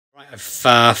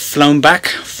I've flown back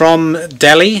from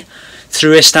Delhi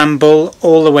through Istanbul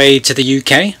all the way to the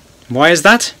UK. Why is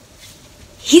that?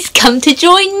 He's come to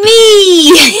join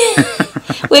me!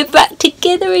 We're back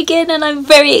together again and I'm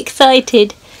very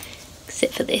excited.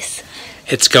 Except for this.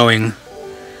 It's going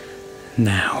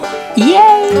now.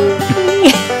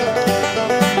 Yay!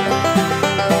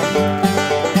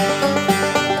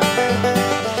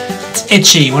 It's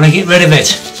itchy. Want to get rid of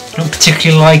it. I don't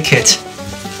particularly like it.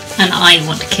 And I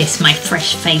want to kiss my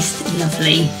fresh-faced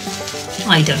lovely.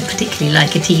 I don't particularly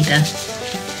like it either. I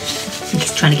think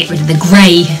he's trying to get rid of the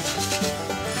grey.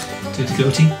 Do the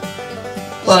goatee?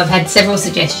 Well, I've had several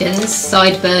suggestions.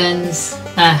 Sideburns,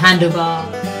 handlebar.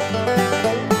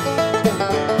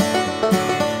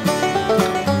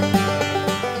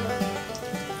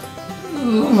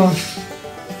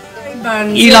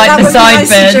 Sideburns. You like the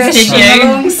sideburns, did you?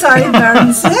 Long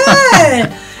sideburns,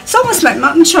 yeah. It's almost like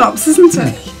mutton chops, isn't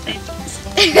it?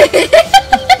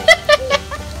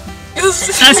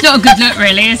 That's not a good look,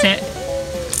 really, is it?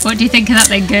 What do you think of that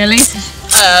then, girlies?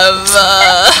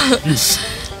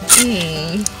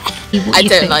 I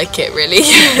don't like it, really.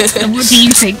 And what do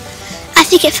you think? I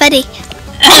think it's funny.